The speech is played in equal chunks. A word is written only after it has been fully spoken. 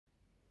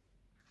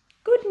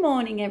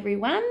morning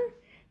everyone.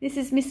 This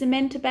is Miss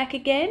Amenta back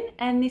again,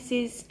 and this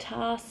is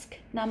task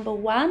number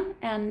 1,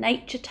 our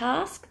nature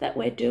task that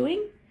we're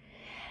doing,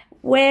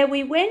 where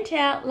we went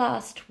out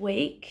last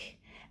week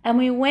and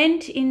we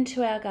went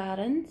into our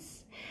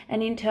gardens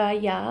and into our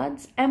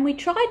yards and we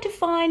tried to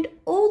find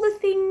all the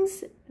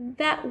things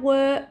that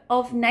were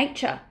of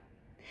nature.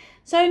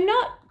 So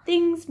not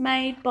things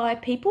made by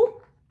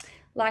people,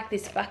 like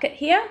this bucket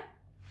here.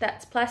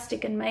 That's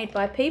plastic and made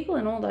by people,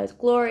 and all those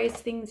glorious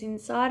things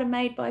inside are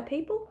made by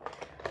people.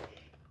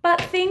 But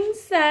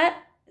things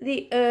that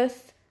the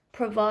earth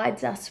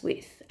provides us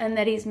with and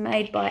that is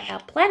made by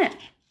our planet.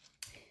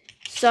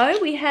 So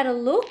we had a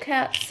look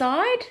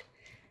outside,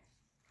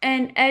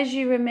 and as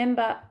you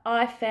remember,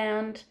 I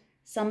found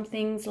some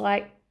things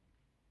like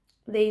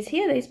these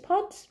here, these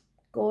pods,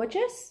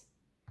 gorgeous.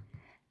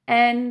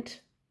 And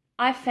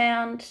I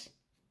found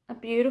a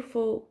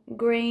beautiful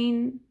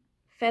green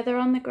feather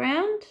on the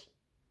ground.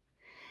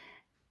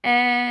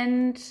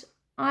 And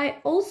I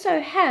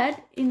also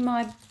had in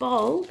my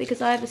bowl, because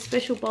I have a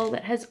special bowl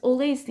that has all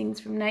these things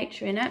from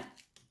nature in it,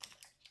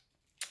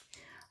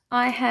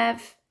 I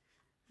have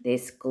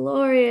this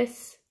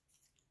glorious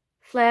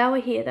flower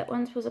here that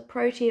once was a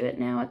protea but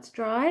now it's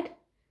dried.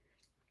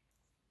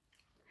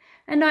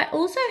 And I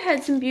also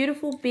had some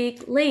beautiful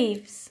big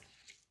leaves.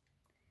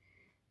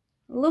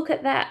 Look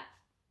at that.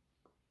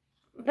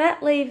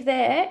 That leaf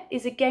there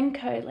is a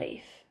ginkgo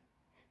leaf.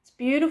 It's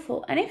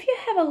beautiful. And if you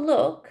have a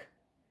look,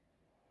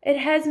 it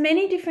has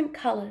many different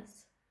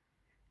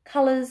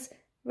colours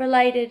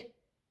related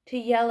to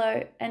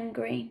yellow and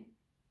green.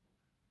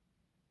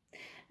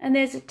 And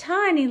there's a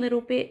tiny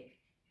little bit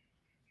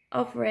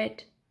of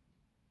red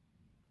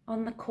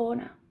on the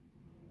corner.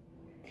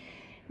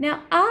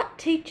 Now, art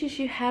teaches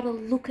you how to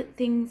look at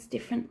things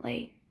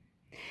differently,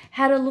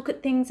 how to look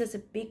at things as a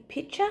big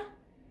picture,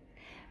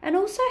 and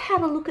also how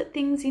to look at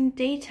things in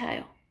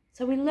detail.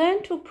 So we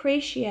learn to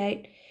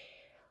appreciate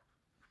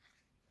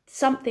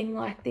something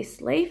like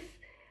this leaf,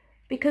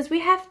 because we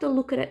have to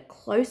look at it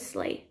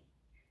closely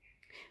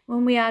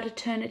when we are to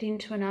turn it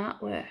into an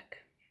artwork.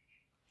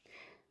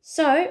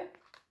 So,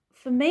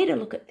 for me to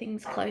look at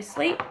things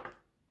closely,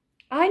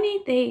 I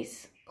need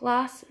these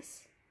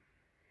glasses.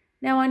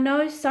 Now, I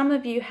know some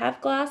of you have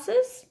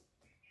glasses,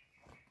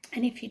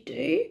 and if you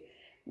do,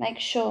 make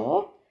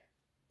sure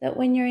that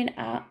when you're in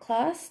art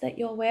class that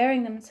you're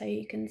wearing them so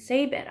you can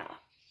see better.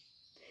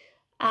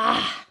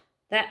 Ah,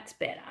 that's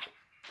better.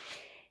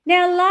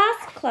 Now,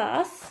 last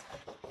class,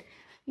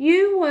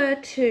 you were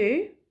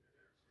to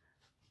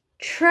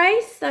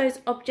trace those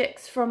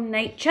objects from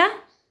nature,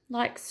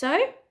 like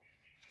so.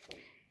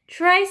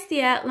 Trace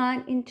the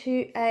outline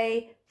into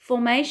a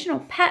formation or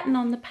pattern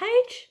on the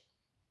page,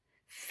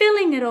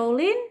 filling it all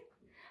in.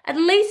 At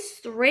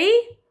least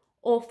 3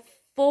 or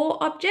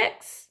 4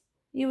 objects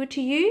you were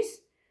to use.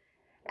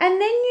 And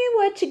then you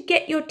were to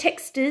get your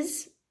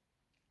textures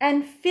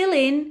and fill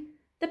in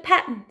the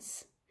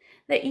patterns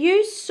that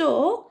you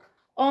saw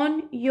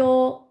on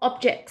your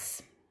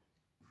objects.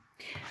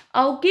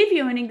 I'll give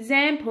you an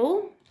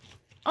example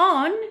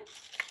on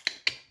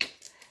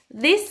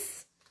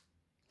this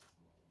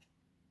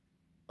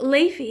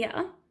leaf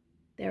here.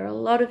 There are a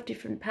lot of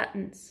different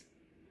patterns.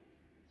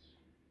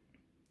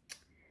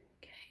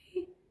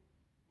 Okay.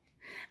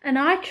 And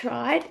I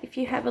tried, if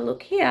you have a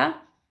look here,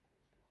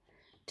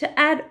 to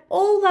add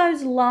all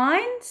those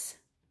lines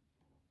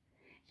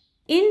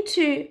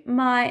into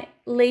my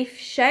leaf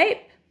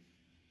shape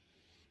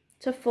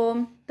to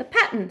form the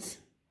patterns.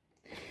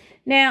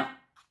 Now,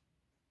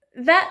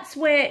 that's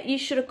where you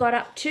should have got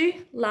up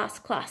to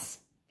last class.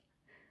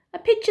 A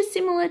picture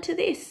similar to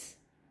this.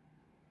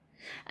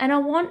 And I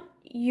want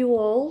you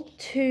all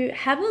to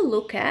have a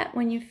look at,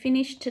 when you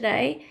finish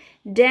today,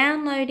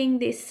 downloading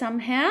this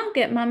somehow.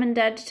 Get mum and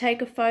dad to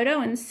take a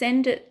photo and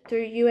send it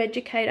through You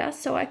Educate Us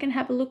so I can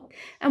have a look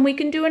and we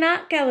can do an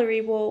art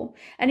gallery wall.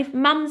 And if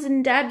mums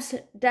and dads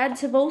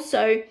have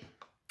also,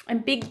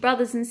 and big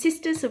brothers and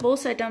sisters have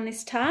also done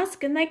this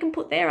task, and they can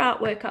put their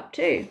artwork up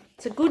too.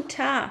 It's a good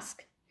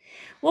task.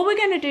 What we're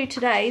going to do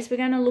today is we're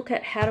going to look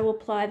at how to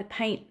apply the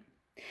paint.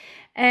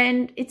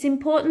 And it's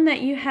important that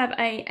you have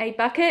a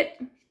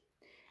bucket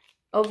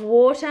of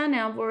water.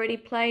 Now, I've already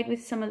played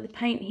with some of the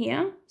paint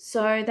here,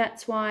 so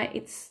that's why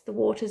the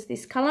water's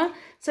this colour.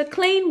 So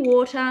clean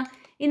water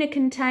in a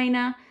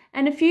container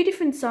and a few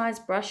different size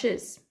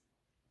brushes.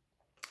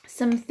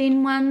 Some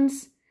thin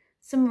ones,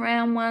 some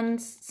round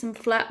ones, some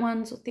flat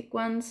ones or thick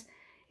ones.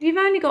 If you've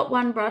only got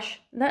one brush,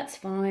 that's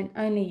fine,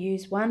 only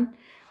use one.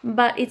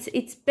 But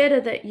it's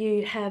better that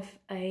you have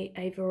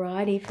a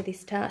variety for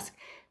this task.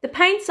 The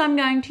paints I'm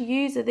going to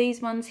use are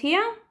these ones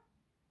here.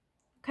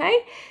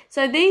 Okay,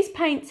 so these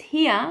paints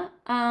here,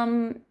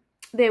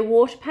 they're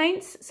water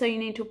paints, so you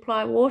need to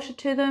apply water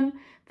to them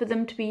for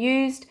them to be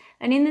used.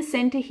 And in the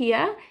center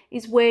here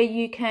is where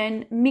you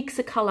can mix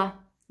a color,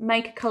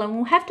 make a color. And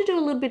we'll have to do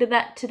a little bit of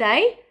that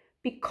today,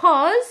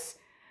 because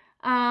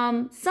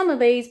some of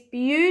these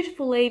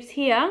beautiful leaves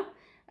here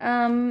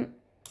from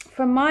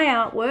my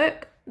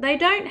artwork, they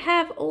don't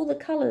have all the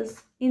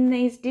colors in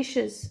these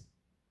dishes.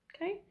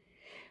 Okay,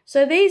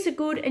 So these are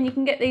good, and you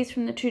can get these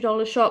from the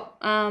 $2 shop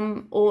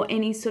or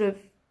any sort of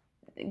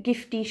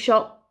gifty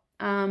shop,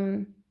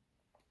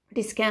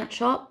 discount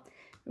shop.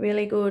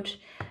 Really good.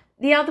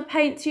 The other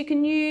paints you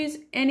can use,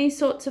 any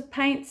sorts of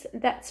paints,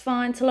 that's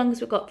fine, so long as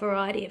we've got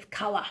variety of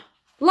colour.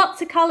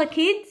 Lots of colour,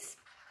 kids.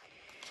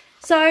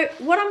 So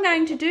what I'm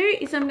going to do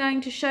is I'm going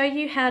to show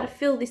you how to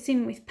fill this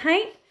in with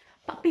paint.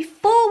 But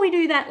before we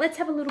do that, let's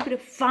have a little bit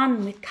of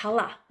fun with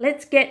colour.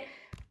 Let's get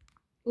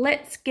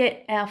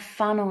our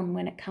fun on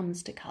when it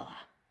comes to colour.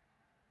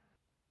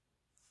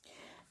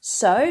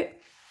 So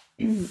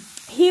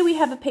here we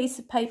have a piece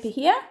of paper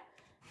here,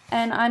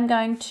 and I'm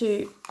going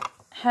to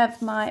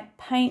have my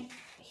paint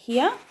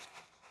here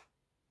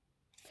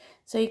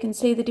so you can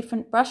see the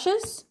different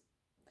brushes,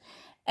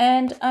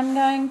 and I'm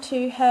going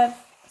to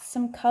have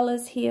some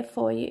colours here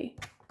for you.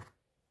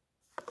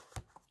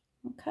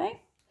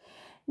 Okay,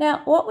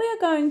 now what we are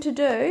going to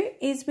do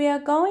is we are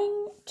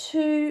going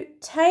to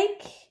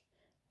take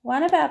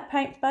one of our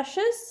paint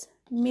brushes,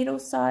 middle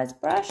size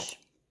brush,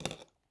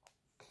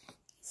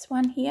 this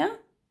one here,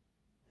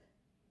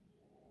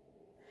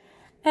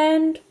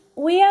 and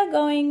we are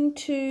going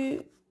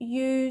to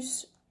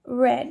use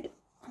red.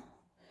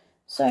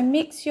 So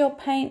mix your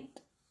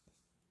paint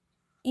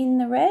in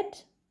the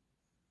red.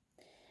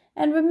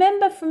 And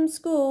remember from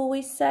school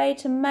we say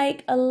to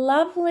make a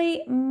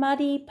lovely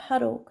muddy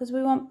puddle because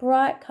we want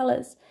bright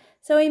colours.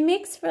 So we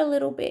mix for a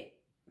little bit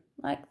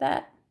like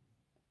that.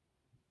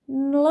 A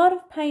lot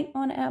of paint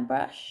on our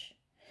brush.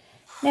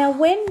 Now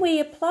when we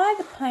apply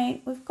the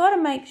paint, we've got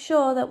to make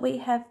sure that we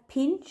have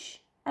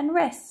pinch and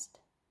rest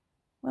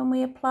when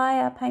we apply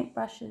our paint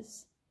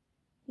brushes.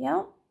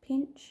 Yeah,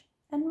 pinch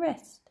and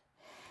rest.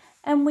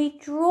 And we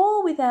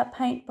draw with our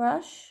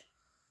paintbrush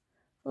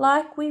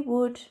like we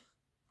would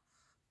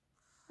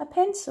a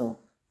pencil.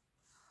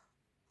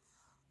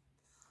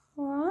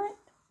 All right.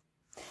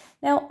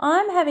 Now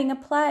I'm having a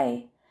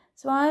play,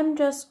 so I'm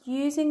just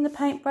using the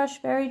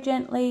paintbrush very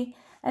gently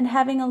and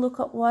having a look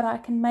at what I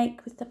can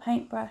make with the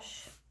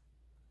paintbrush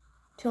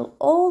till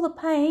all the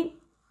paint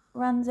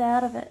runs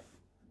out of it.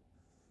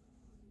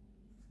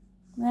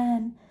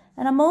 Man,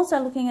 and I'm also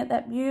looking at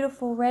that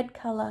beautiful red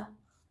colour,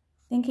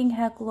 thinking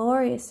how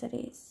glorious it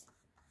is.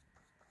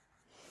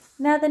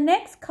 Now the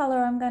next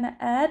colour I'm going to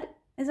add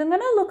is I'm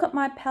going to look at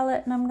my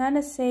palette and I'm going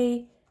to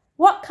see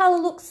what colour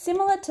looks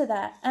similar to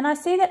that. And I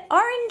see that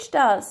orange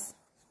does.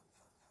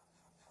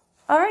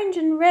 Orange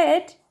and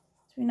red,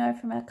 as we know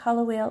from our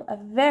colour wheel, are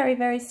very,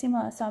 very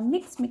similar. So I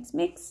mix, mix,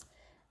 mix.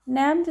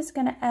 Now I'm just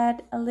going to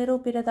add a little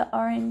bit of the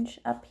orange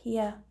up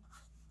here.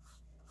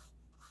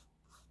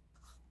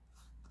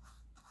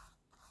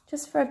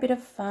 Just for a bit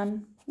of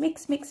fun.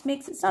 Mix, mix,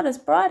 mix. It's not as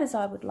bright as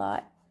I would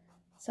like.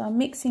 So I'm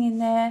mixing in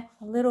there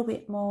a little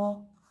bit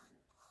more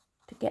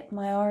to get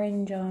my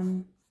orange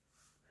on.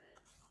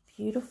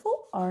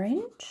 Beautiful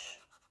orange.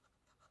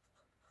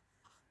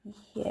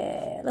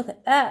 Yeah, look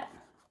at that.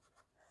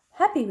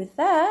 Happy with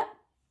that.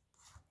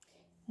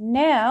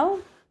 Now,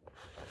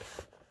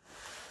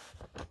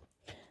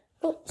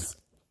 oops,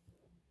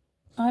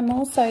 I'm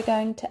also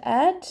going to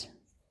add,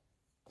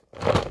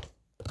 there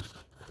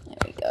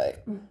we go,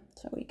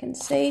 so we can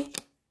see.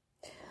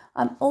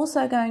 I'm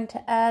also going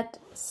to add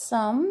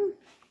some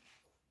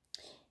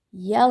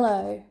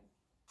yellow.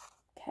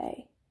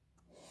 Okay.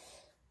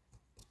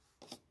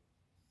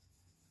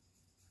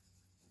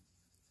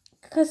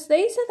 Because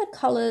these are the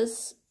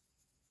colours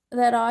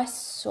that I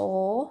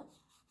saw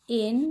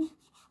in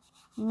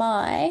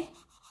my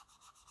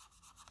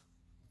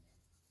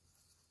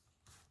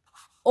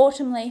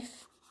autumn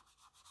leaf.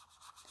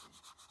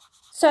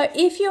 So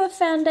if you're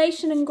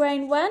foundation in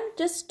grade 1,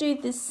 just do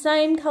the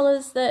same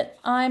colours that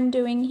I'm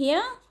doing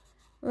here.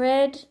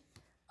 Red,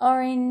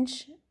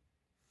 orange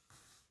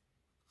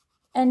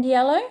and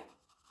yellow.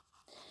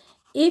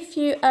 If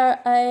you are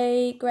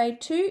a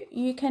grade 2,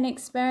 you can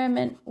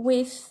experiment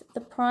with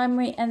the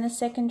primary and the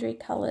secondary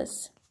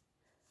colours.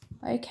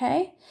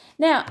 Okay,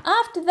 now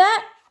after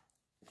that,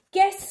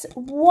 guess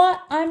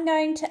what I'm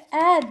going to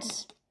add?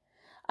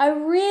 I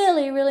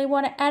really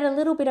want to add a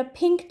little bit of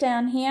pink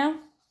down here.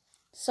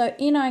 So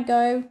in I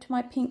go to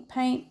my pink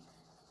paint.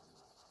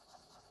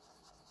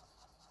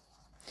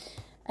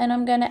 And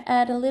I'm going to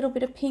add a little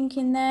bit of pink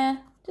in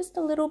there, just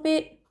a little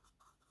bit.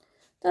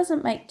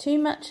 Doesn't make too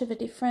much of a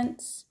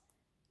difference.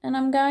 And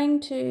I'm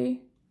going to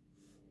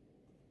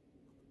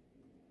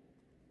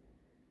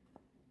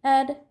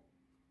add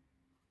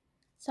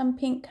some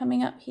pink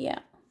coming up here,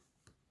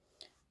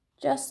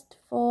 just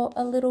for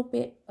a little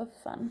bit of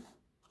fun.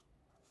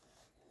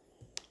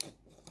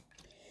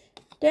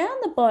 Down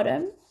the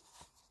bottom,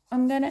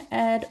 I'm going to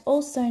add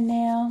also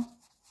now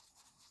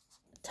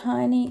a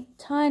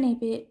tiny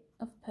bit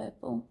of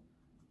purple.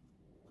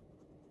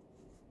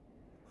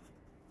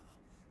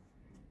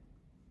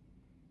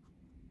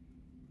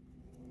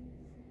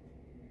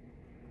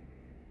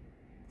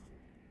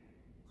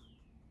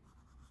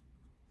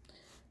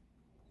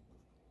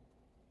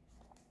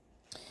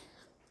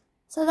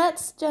 So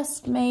that's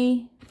just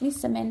me,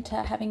 Miss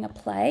Amenta, having a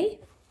play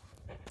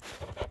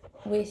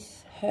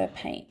with her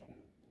paint.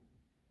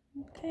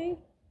 Okay.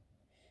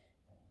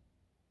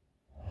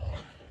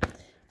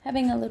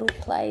 having a little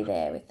play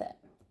there with it.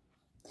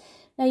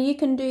 Now you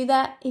can do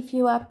that if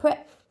you are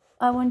prep.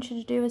 I want you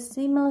to do a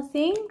similar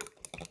thing.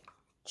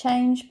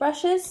 Change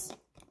brushes.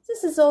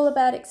 This is all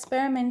about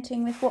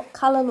experimenting with what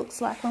colour looks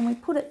like when we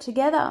put it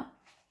together.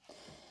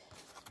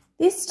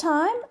 This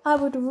time I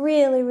would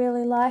really,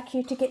 really like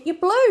you to get your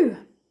blue.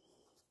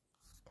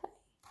 Okay.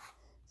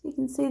 So you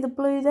can see the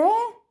blue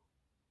there.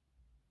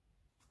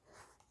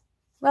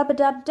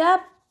 Rub-a-dub-dub.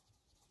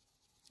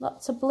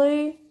 Lots of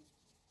blue.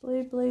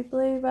 Blue, blue,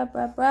 blue. Rub,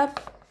 rub, rub.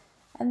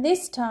 And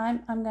this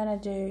time I'm going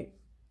to do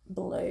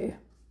blue.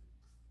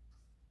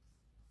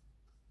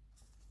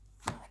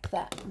 Like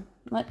that.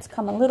 Let's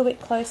come a little bit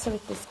closer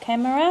with this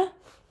camera.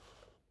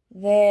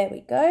 There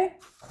we go.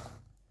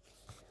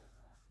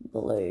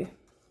 Blue.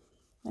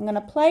 I'm going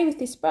to play with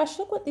this brush.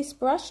 Look what this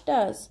brush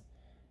does.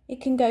 It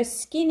can go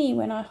skinny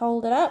when I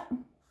hold it up.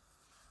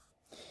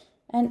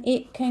 And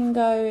it can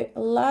go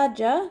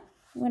larger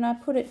when I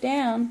put it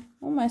down,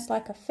 almost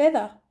like a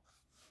feather.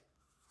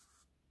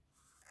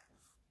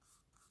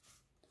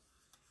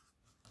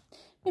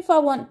 If I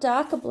want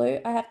darker blue,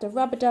 I have to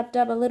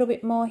rub-a-dub-dub a little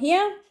bit more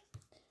here.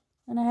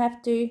 And I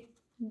have to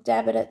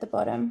dab it at the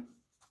bottom,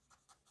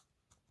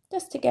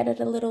 just to get it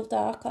a little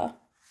darker.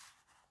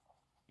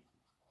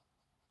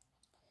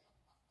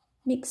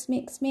 Mix,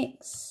 mix,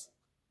 mix.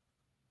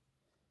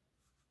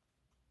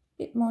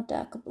 Bit more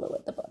darker blue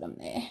at the bottom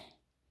there.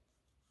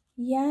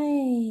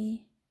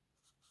 Yay.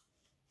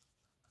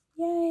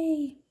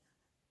 Yay.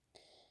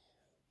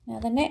 Now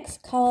the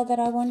next colour that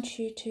I want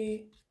you to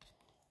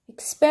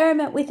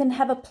experiment with and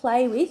have a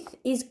play with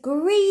is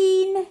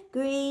green,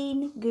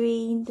 green,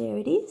 green. There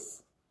it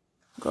is.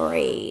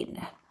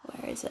 Green.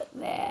 Where is it?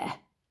 There.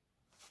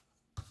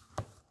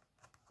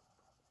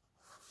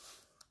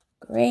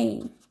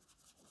 Green.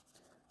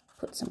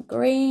 Put some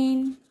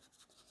green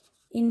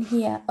in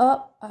here.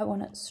 Oh, I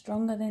want it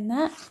stronger than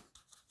that.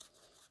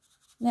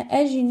 Now,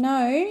 as you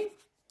know,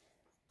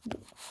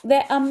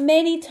 there are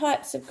many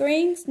types of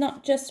greens,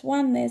 not just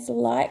one. There's a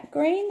light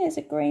green. There's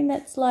a green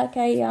that's like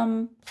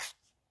a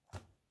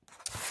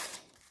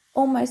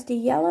almost a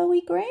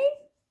yellowy green,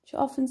 which you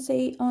often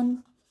see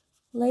on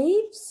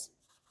leaves.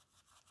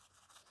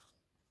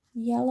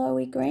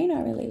 Yellowy green.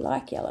 I really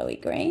like yellowy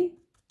green.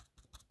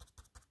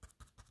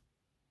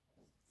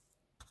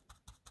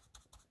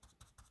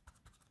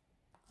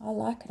 I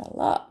like it a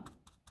lot.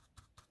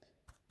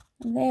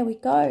 And there we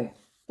go.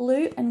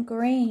 Blue and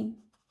green.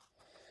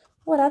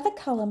 What other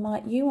colour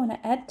might you want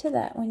to add to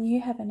that when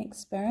you have an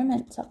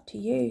experiment? It's up to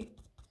you.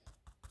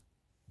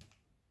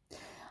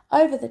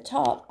 Over the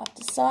top, I've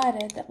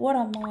decided that what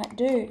I might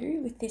do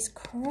with this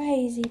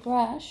crazy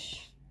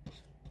brush,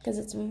 because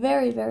it's a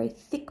very, very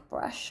thick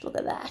brush, look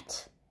at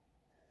that,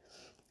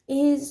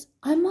 is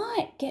I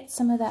might get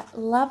some of that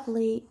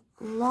lovely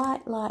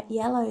light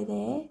yellow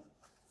there,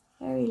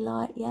 very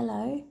light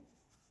yellow,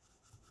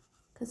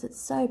 because it's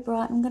so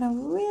bright. I'm going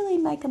to really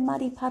make a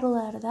muddy puddle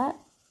out of that.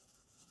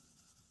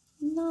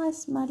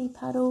 Nice muddy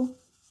puddle,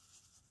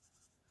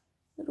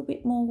 a little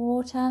bit more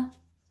water.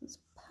 It's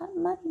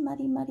muddy,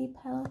 muddy, muddy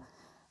puddle.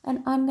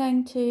 And I'm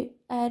going to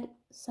add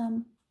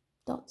some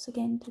dots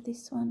again to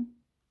this one.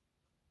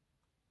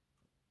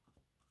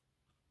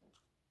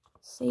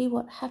 See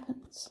what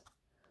happens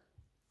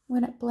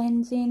when it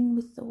blends in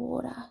with the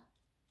water.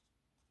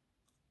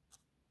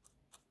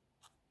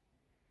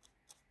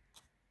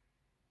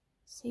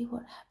 See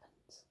what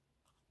happens.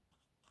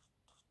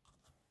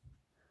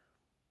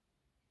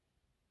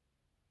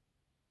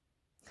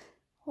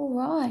 All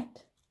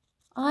right,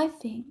 I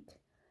think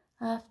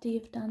after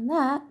you've done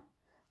that,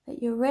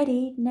 that you're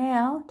ready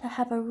now to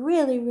have a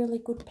really, really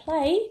good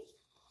play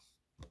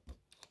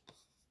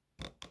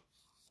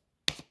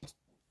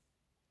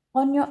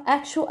on your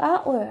actual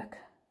artwork.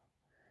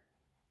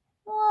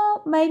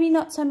 Well, maybe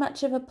not so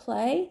much of a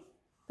play,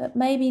 but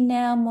maybe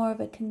now more of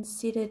a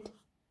considered,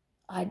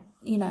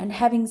 and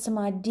having some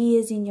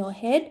ideas in your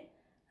head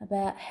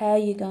about how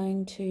you're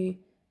going to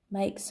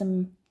make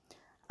some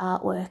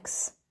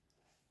artworks.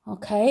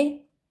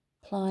 Okay,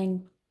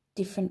 applying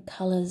different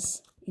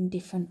colours in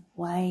different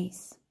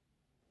ways.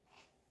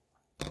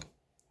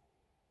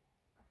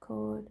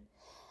 Record.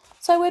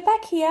 So we're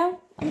back here.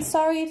 I'm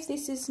sorry if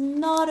this is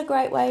not a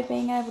great way of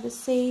being able to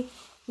see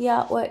the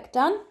artwork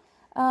done.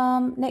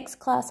 Next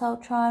class I'll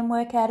try and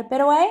work out a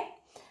better way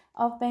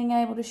of being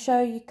able to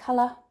show you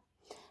colour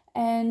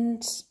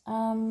and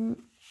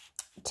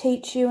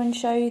teach you and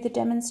show you the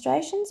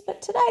demonstrations.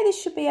 But today this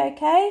should be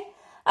okay.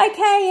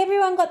 Okay,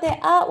 everyone got their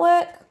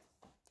artwork.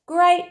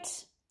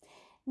 Great.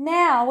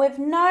 Now we've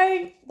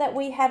known that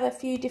we have a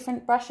few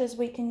different brushes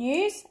we can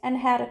use and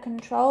how to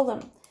control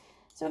them.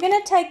 So we're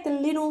going to take the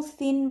little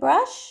thin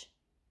brush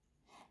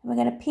and we're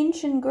going to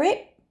pinch and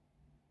grip.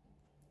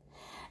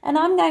 And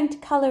I'm going to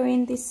colour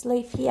in this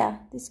leaf here,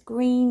 this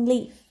green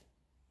leaf.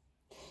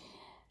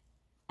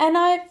 And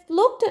I've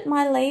looked at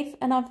my leaf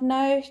and I've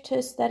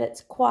noticed that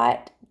it's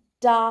quite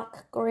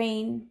dark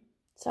green.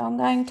 So I'm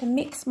going to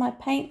mix my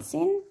paints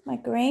in, my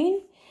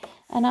green,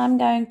 and I'm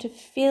going to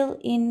fill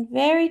in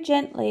very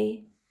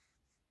gently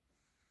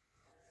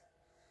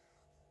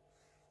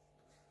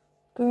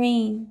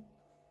green.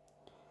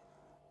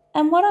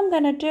 And what I'm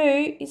going to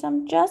do is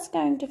I'm just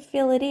going to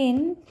fill it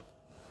in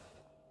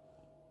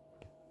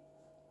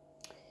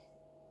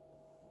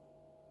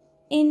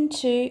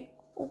into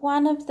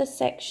one of the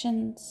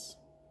sections.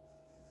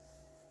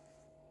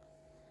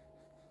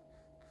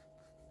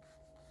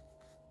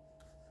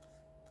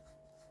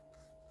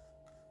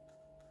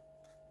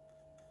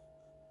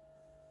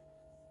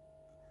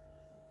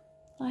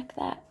 Like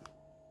that.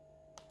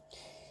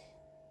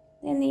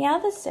 Then the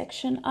other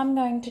section, I'm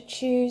going to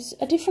choose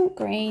a different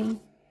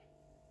green.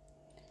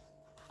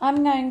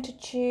 I'm going to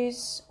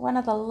choose one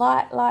of the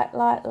light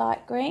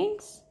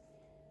greens,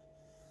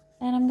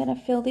 and I'm going to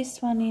fill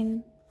this one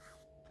in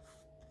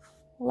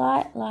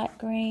light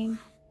green.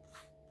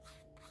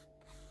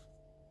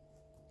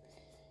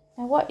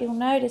 Now what you'll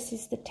notice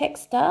is the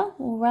texture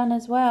will run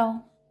as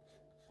well.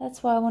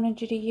 That's why I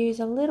wanted you to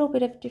use a little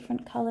bit of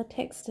different colour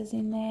textures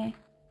in there.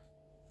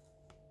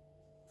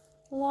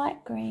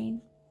 Light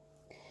green.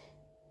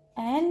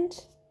 And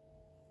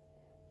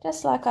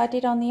just like I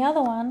did on the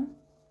other one,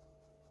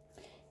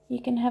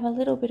 you can have a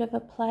little bit of a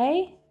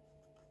play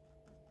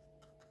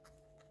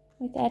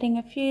with adding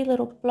a few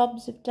little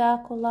blobs of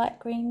dark or light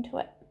green to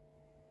it.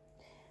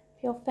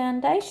 For your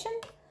foundation,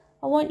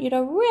 I want you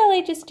to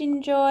really just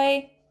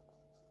enjoy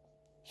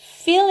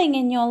filling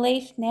in your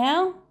leaf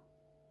now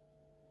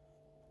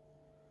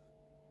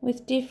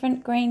with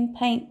different green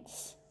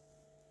paints.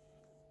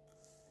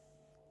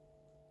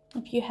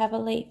 If you have a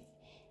leaf.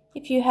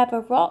 If you have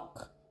a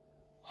rock,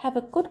 have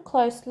a good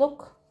close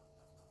look,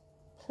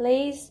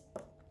 please,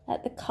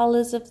 at the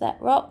colours of that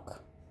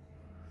rock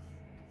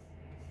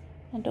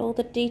and all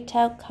the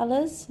detailed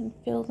colours, and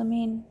fill them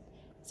in.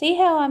 See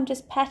how I'm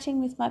just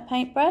patting with my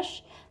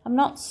paintbrush? I'm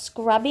not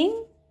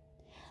scrubbing.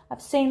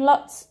 I've seen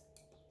lots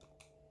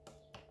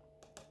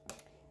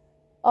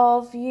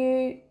of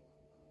you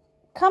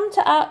come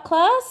to art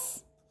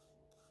class,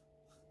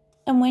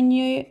 and when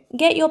you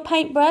get your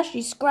paintbrush,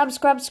 you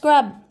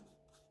scrub.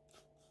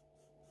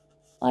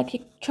 Like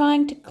you're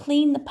trying to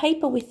clean the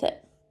paper with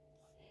it.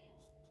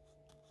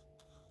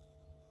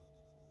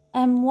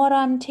 And what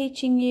I'm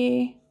teaching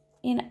you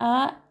in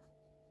art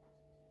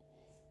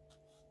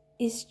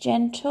is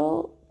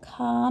gentle,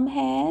 calm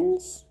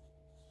hands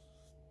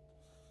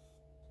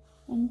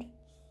and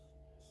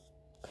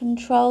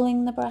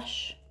controlling the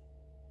brush.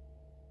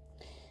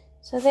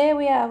 So there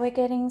we are, we're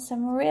getting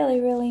some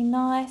really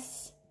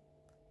nice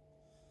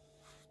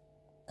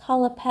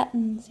colour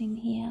patterns in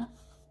here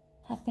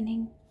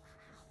happening.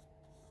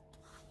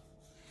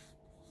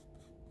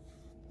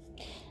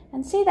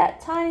 And see that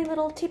tiny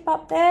little tip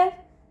up there?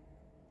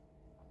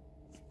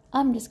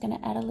 I'm just going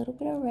to add a little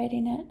bit of red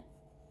in it,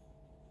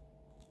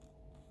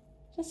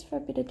 just for a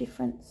bit of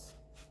difference.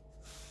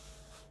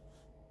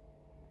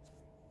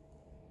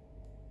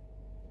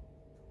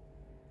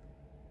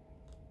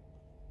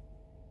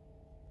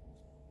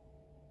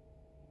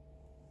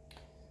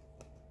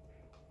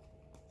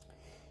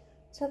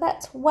 So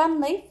that's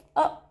one leaf.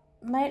 Oh,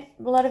 mate,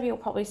 a lot of you will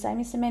probably say,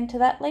 Miss Amenta,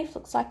 that leaf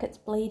looks like it's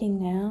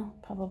bleeding now.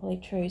 Probably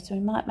true. So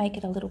we might make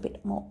it a little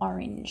bit more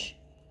orange.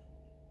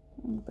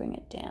 And bring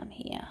it down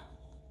here.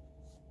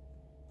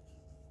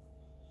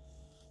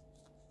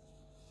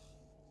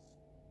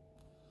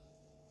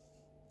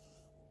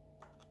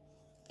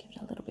 Give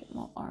it a little bit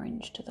more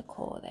orange to the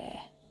core there.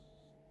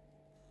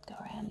 Go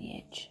around the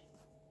edge.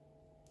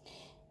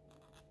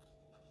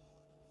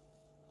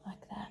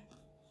 Like that.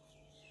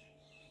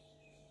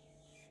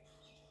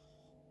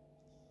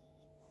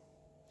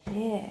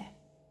 Yeah.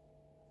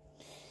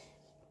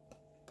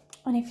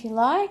 And if you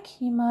like,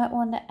 you might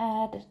want to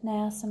add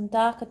now some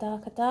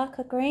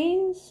darker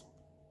greens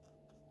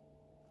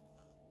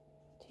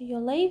to your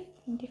leaf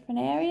in different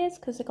areas,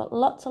 because they've got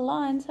lots of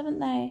lines, haven't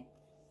they?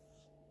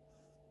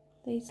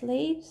 These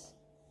leaves,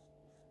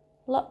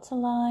 lots of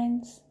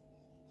lines.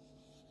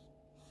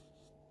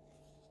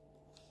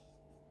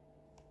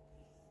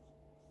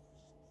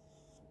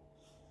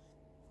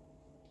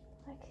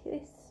 Like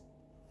this.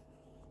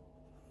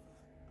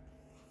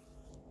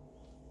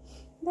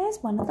 There's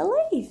one of the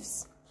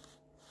leaves.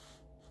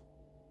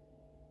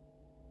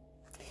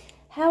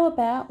 How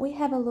about we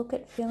have a look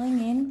at filling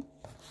in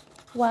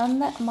one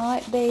that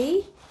might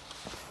be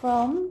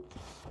from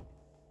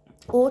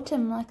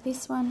autumn, like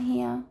this one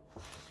here.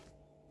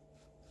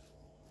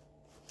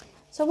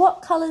 So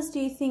what colours do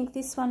you think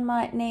this one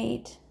might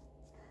need?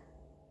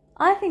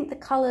 I think the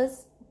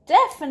colours,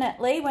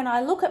 definitely, when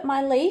I look at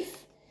my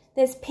leaf,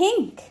 there's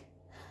pink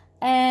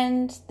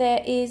and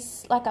there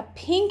is like a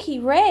pinky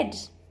red.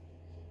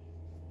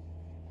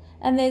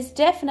 And there's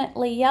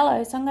definitely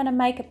yellow, so I'm going to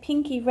make a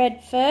pinky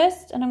red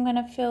first, and I'm going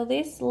to fill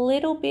this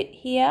little bit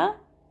here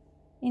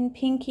in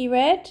pinky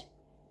red,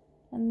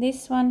 and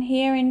this one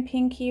here in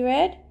pinky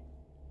red.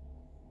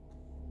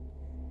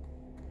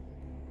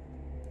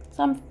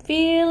 So I'm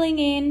filling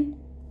in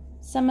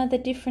some of the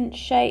different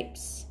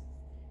shapes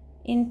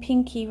in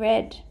pinky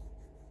red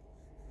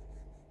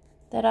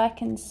that I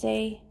can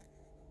see.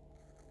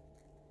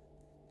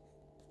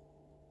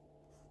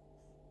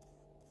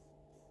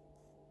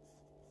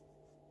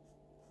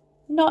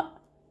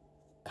 Not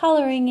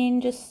colouring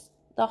in just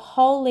the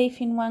whole leaf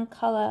in one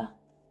colour.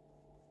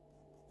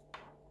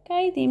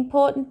 Okay, the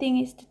important thing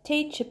is to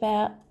teach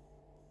about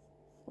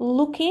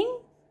looking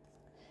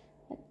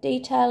at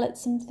detail at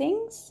some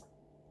things,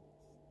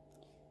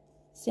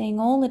 seeing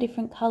all the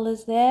different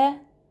colours there,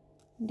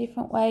 and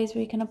different ways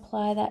we can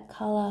apply that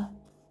colour.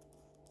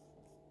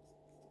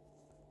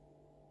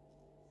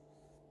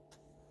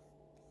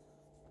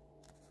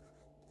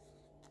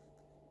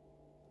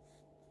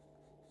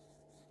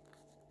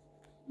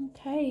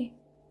 Okay.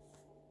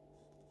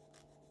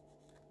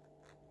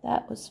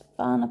 That was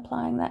fun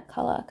applying that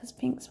colour because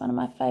pink's one of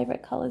my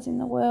favourite colours in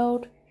the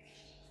world.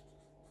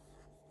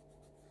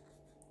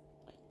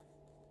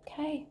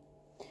 Okay,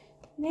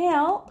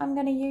 now I'm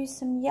going to use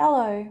some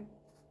yellow.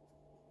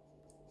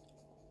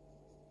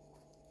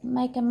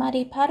 Make a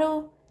muddy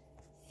puddle,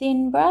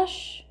 thin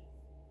brush.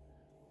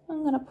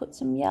 I'm going to put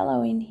some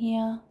yellow in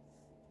here.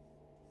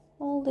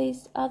 All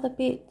these other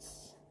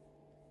bits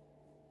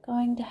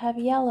going to have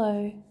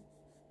yellow.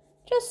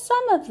 Just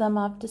some of them,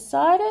 I've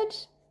decided.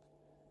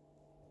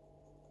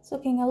 It's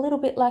looking a little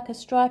bit like a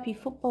stripy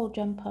football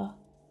jumper.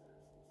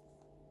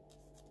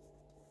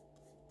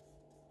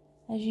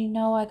 As you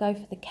know, I go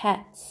for the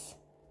cats.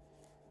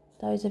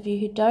 Those of you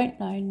who don't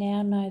know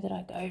now know that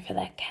I go for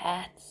the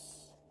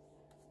cats.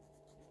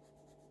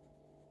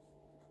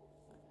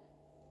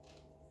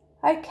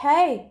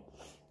 Okay.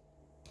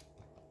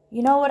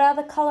 You know what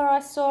other colour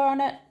I saw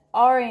on it?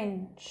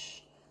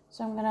 Orange.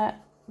 So I'm going to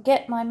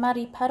get my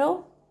muddy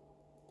puddle.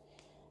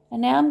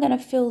 And now I'm going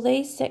to fill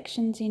these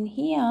sections in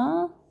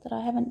here that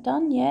I haven't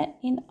done yet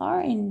in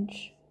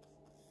orange.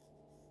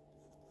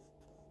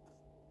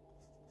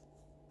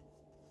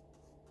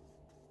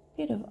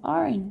 Bit of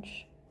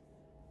orange.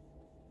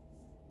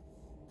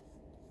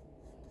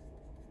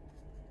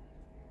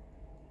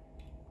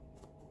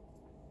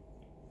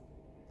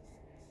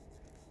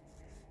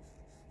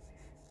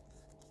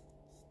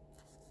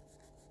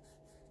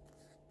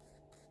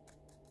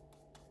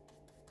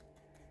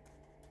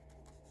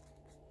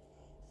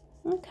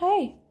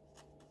 Okay.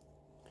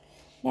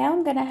 Now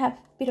I'm going to have a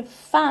bit of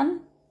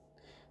fun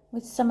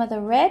with some of the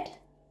red,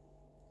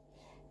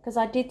 because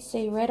I did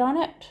see red on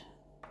it.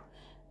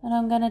 And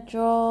I'm going to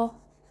draw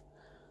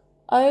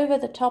over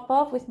the top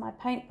of, with my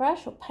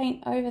paintbrush, or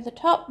paint over the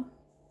top,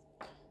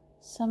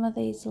 some of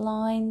these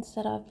lines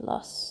that I've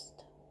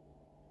lost.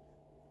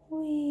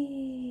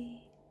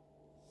 Whee!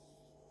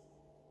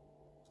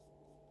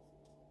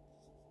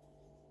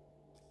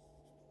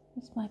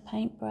 With my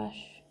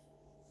paintbrush.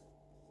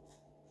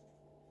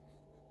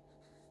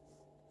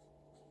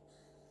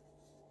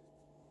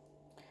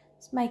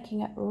 It's making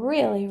it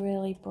really,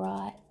 really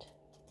bright.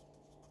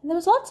 And there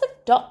was lots of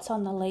dots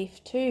on the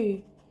leaf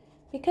too,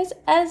 because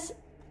as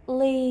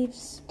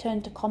leaves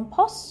turn to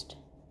compost,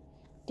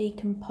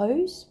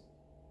 decompose,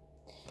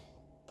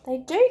 they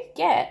do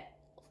get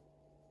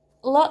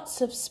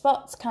lots of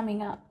spots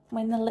coming up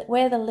when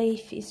where the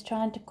leaf is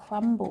trying to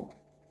crumble.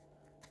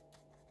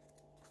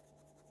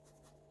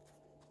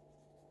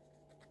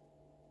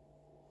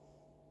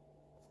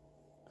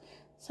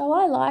 So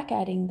I like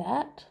adding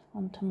that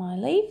onto my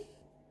leaf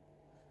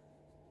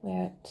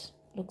where it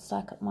looks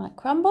like it might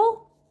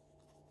crumble.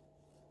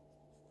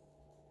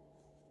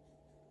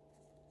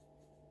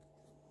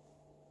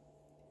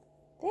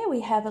 There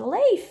we have a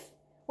leaf.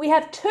 We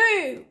have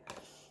two.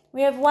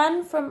 We have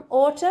one from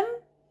autumn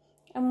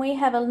and we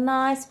have a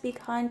nice big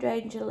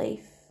hydrangea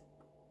leaf.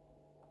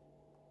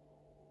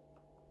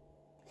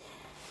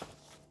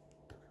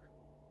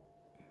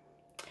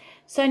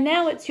 So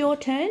now it's your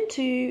turn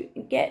to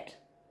get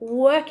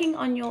working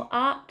on your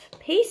art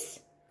piece.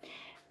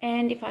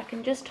 And if I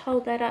can just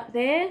hold that up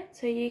there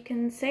so you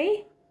can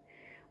see,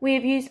 we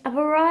have used a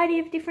variety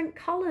of different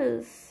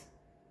colours.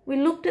 We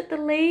looked at the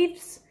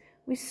leaves.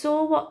 We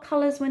saw what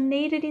colours were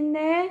needed in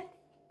there,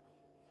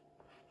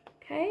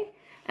 okay,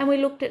 and we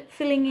looked at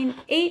filling in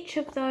each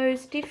of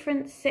those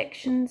different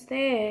sections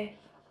there,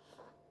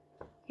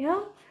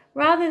 yeah,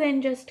 rather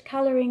than just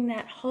colouring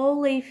that whole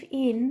leaf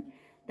in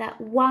that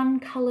one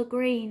colour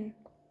green.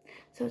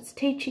 So it's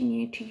teaching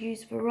you to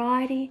use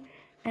variety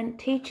and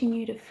teaching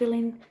you to fill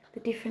in the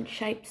different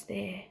shapes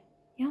there,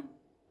 yeah.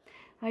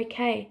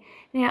 Okay,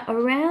 now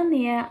around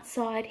the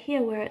outside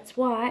here where it's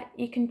white,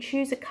 you can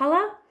choose a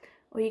colour,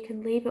 or you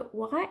can leave it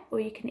white, or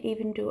you can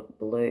even do it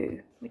blue,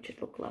 which would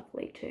look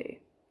lovely too.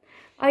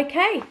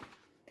 Okay,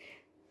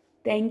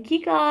 thank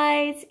you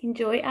guys.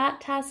 Enjoy art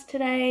task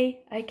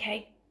today.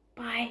 Okay,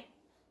 bye.